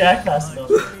couldn't react fast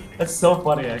enough. That's so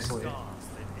funny, actually.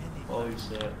 Holy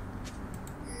shit.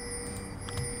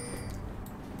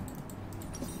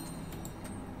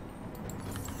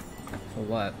 For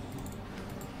what?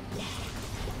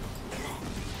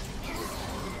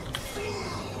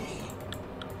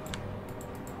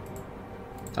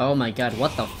 Oh my god,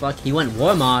 what the fuck? He went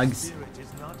Warmogs. Spirit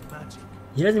is not magic.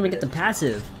 He doesn't even get the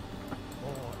passive.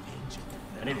 More ancient.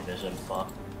 I need vision, fuck.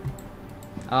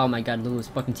 Oh my god, Lulu's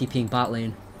fucking TPing bot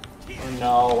lane. Oh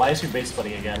no, why is she base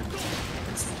splitting again?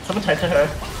 Someone type to her.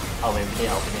 Oh wait, we need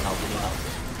help, we need help, we need help.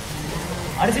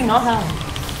 Why does he not have?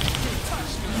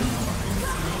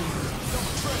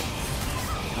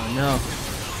 Oh no.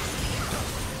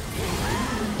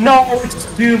 No, it's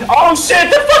dude. Oh shit,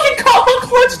 the fucking combo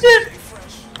clutched it!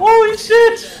 Holy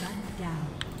shit! Shut down.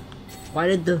 Why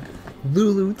did the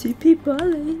Lulu TP bot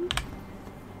lane?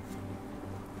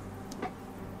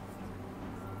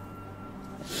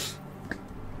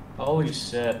 Holy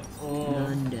shit.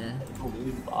 Nanda.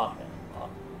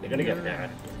 They're gonna get there.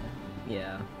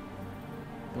 Yeah.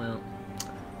 Well.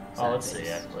 Oh, let's sad see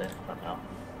face. actually. I don't know.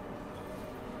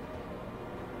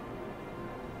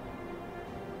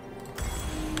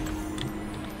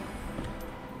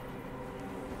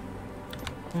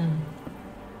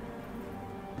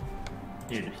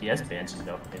 Dude, he has Banshee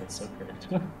though. It's so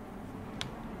good.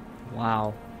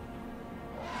 Wow.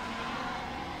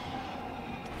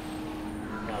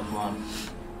 Yeah, come on.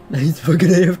 He's fucking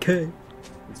AFK.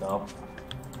 He's up.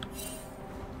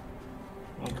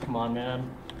 Oh, come on, man.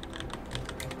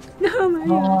 No, my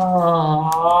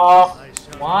god. Oh,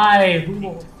 why?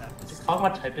 Who? Just talk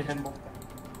about typing him.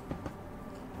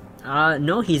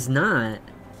 No, he's not.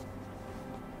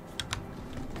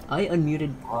 I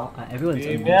unmuted. Everyone's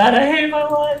Dude, unmuted. man, I hate my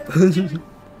life. Imagine.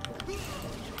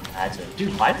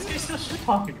 Dude, why does he still shit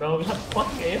talking, bro? We have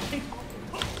fucking AFK.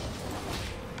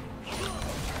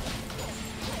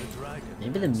 The dragon.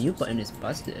 Maybe the mute button is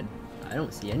busted. I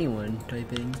don't see anyone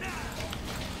typing.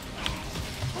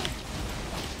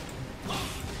 I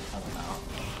don't know.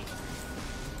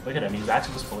 Look at him, he's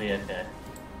actually just fully AFK.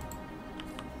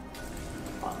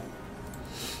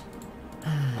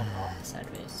 Sad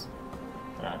face.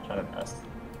 Try to best.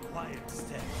 Quiet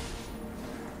step.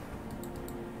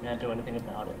 Can't do anything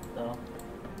about it, though.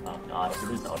 Oh god, if we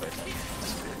lose the other then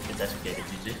it's educated,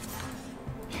 GG.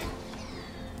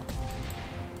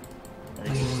 I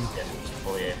think he's just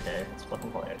fully AFK. It's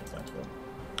fucking hilarious, actually.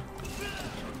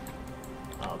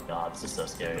 Oh god, this is so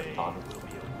scary to talk. Will be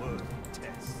a world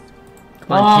test.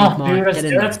 Come on, King, come on, dude, get in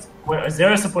there.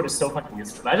 Zero support is so fucking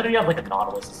useless. Imagine if you have like a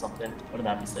Nautilus or something. Wouldn't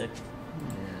that be sick?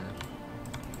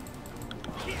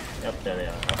 Yep, there they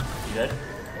are. You good?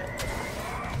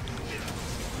 Yeah.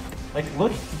 Like,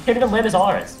 look, he can't even land his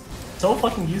R's. So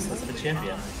fucking useless of a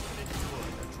champion.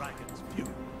 The dragon's view.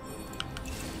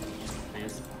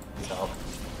 Please. Please help.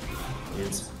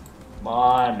 Please. Come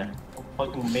on. Don't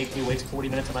fucking make me waste 40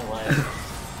 minutes of my life.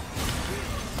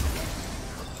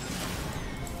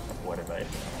 Whatever, right?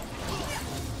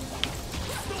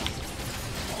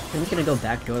 I'm just gonna go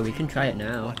back door. We can try it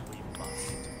now.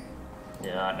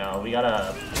 Yeah, no, we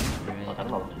gotta... Right. Fuck, I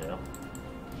don't know what to do.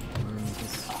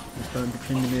 Just don't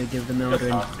pretend to give the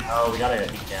Eldrin. Oh, we gotta...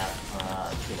 We can't.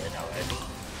 It's too late now, right?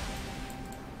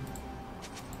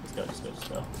 Let's go, just go, just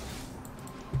go.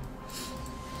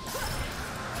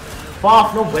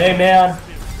 Fuck, no way, man!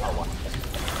 Oh, what?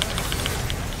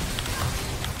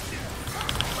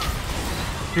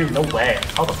 Dude, no way.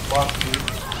 How the fuck, dude?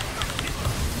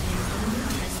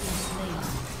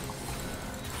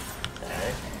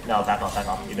 Okay. No, back off, back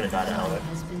off. You're gonna die to Elder.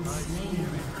 Has been slain.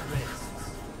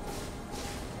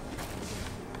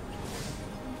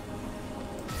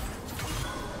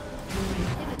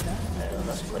 Okay,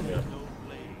 that's pretty good.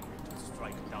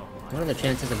 What are the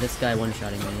chances of this guy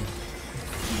one-shotting me?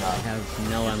 I have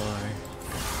no MR.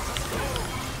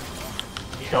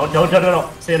 No.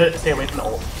 Stay away from the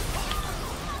ult.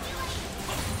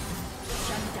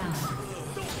 Shut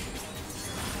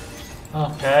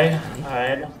down. Okay,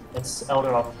 alright. Let's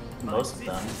Elder off most of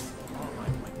them.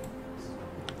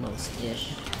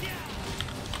 Most-ish.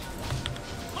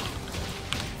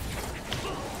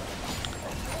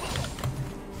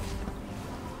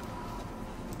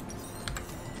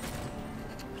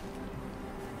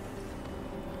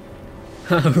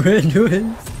 Red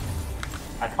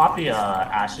I popped the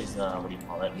Ashley's what do you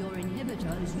call it? Your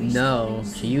inhibitor is No,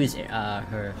 respawning she used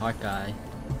her heart guy.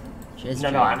 She has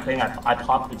No, I'm saying I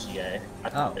popped the GA. I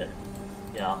popped Oh. it.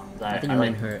 Yeah. I think you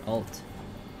meant her ult.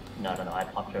 No, I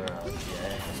popped her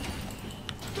GA.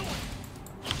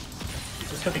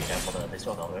 Just gotta be careful though, they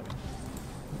still have Elder.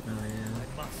 Oh yeah.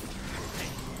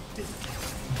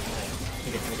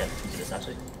 Can we get to this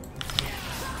actually?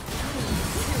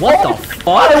 What the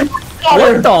fuck?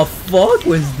 What the fuck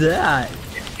was that?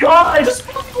 God, I just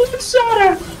fucking one-shot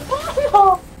her!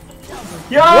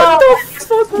 Yeah! What the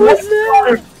fuck was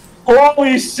that?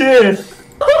 Holy shit!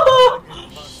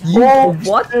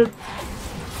 What in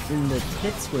the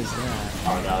tits was that?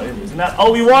 Oh no, we're losing that.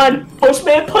 Oh, we won! Push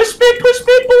me, boys!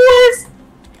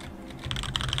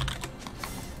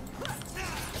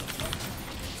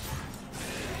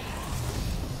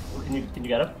 Can you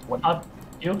get him? One up?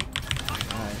 You?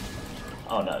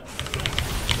 Oh no.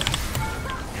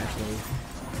 Actually,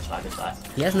 Good try.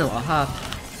 he has no aha.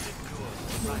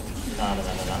 No.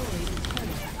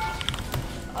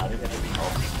 We have to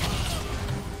recall.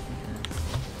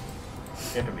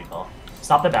 We have to recall.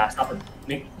 Stop the back, stop it.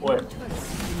 Make what? Turn to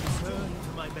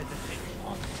my meditation.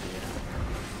 Oh,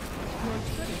 Your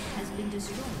turret has been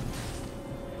destroyed.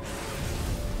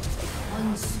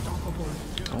 Unstoppable.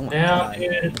 Oh my Damn, god.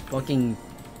 dude. Fucking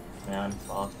man,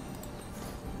 fuck.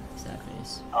 sad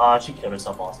face. She killed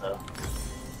herself also.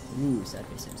 Ooh, sad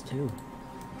face has two.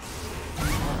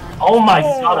 Oh my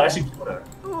god, I actually killed her.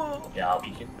 Yeah,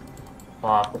 we can.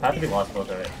 Fuck, the fact that we lost both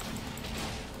are I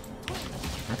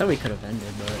thought we could have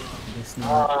ended, but I guess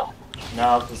not.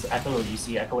 no, because Echo, you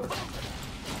see, Echo would have.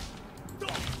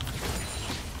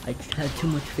 I had too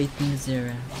much faith in the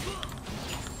Zera.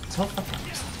 So fucking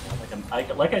useless,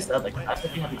 man. Like I said, like, I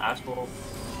think we have an actual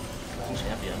fucking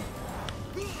champion.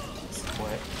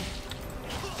 Support.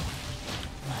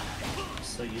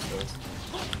 So useless.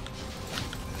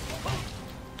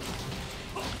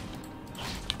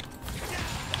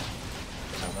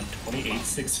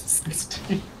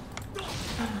 28-6-16.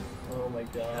 Oh my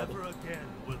god. Never again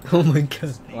will Oh my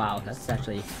god. Wow, that's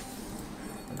actually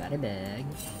a body bag.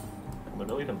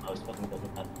 Literally the most fucking good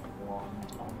with that for a long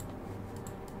time.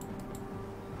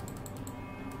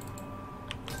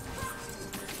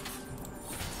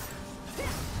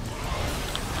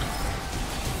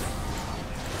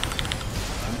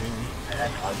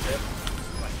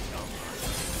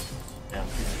 Yeah,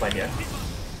 he's right here.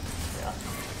 Yeah,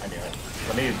 I knew it.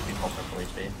 Let me be called for full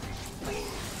HP.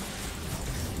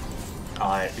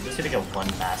 Alright, we just need to get one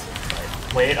massive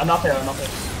fight. Wait, I'm not there. Oh, no.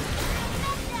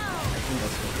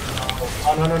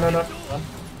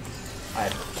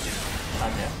 Alright,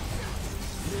 I'm here.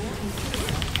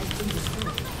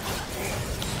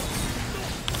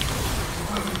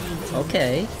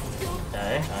 Okay.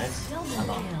 Okay, nice. I'm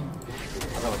not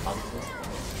really positive.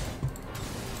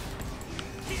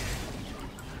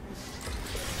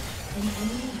 An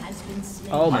enemy has been slain.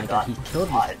 Oh my God. god, he killed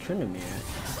God. his Trinamir.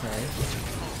 Okay.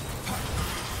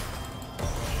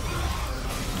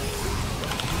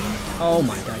 Oh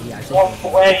my god, he actually killed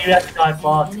him. Wait, you have to die,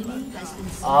 fuck. Enemy has been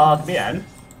slain. The end.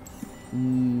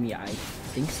 Yeah, I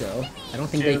think so. I don't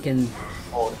think they Dude. can.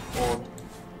 Hold.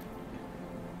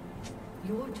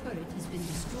 Your turret has been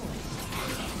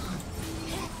destroyed.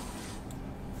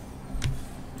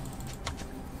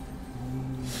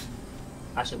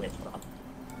 Actually, wait, hold on.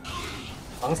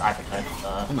 As long as I protect,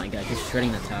 Oh my god, he's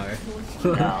shredding the tower. Your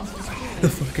team Yeah. has destroyed. The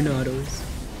fucking autos.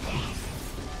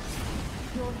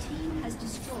 Your team has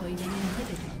destroyed an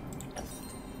inhibitor.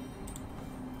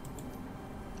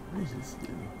 What does this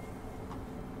do?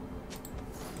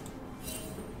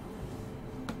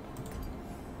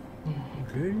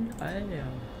 Good idea.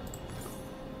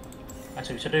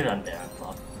 Actually, we should have done Baron,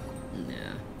 fuck. Yeah.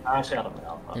 Actually, I don't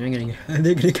know. Fuck. They're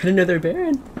gonna get another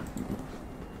Baron.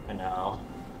 I know.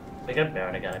 They get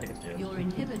Baron again, I think it's due. Your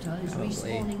inhibitor is Probably.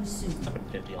 respawning soon.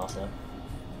 50 also.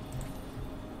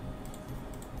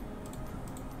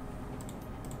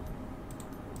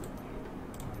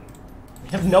 We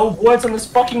have no wards on this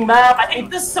fucking map. I hate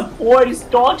this support. He's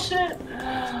dog shit.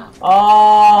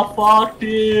 Oh, fuck,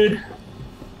 dude.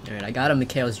 Alright, I got him the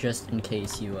chaos just in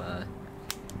case you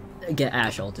get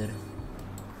Ash ulted.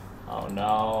 Oh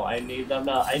no, I need them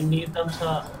to. Oh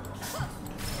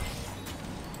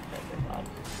my God.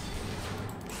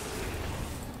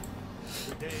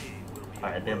 today will be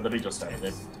Alright, they literally just started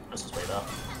it. Let's just wait up.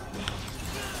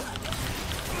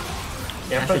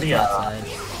 Yeah, Ash for is the, bot side.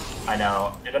 I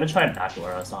know. They're gonna try and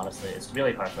backdoor us, honestly. It's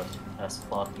really hard for us to contest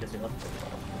flop because we left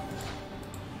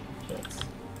the shit.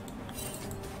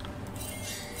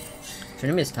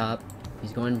 Trinimir's top.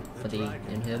 He's going for the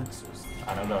inhib.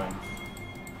 I'm going.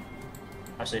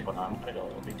 Actually, hold on, I'm gonna go a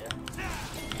little bit, yeah.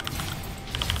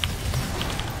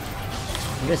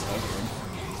 You just ulted.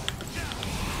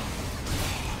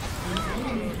 An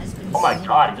enemy has been Oh my slain.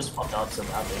 god, he just fucked up so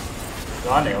badly.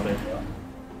 No, I nailed it, yeah.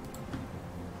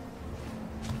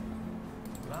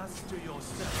 Master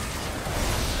yourself.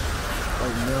 Oh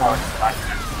no.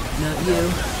 Not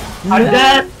you. I'm No.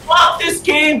 dead! Fuck this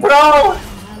game, bro! Ally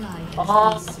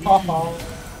has been slain.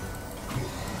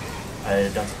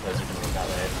 I don't suppose you can look that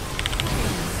way.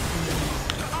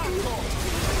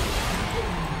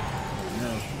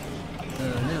 No.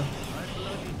 No.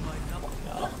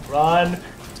 Run!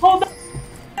 Hold the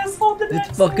hold the It's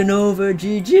next fucking one. over,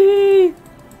 GG!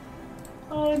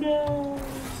 Oh no.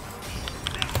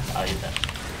 Oh, you're dead.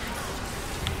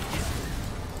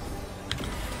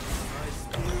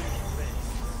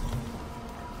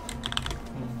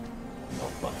 No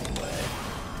fucking way.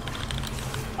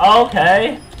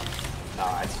 Okay.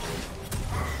 Nah, that's true.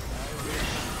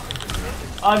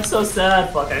 I'm so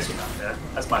sad. Fuck, I actually got there.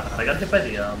 That's my bad. I got hit by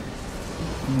the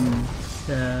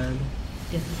Sad.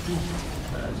 Defeat.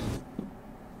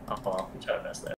 Oh well, we tried our best there.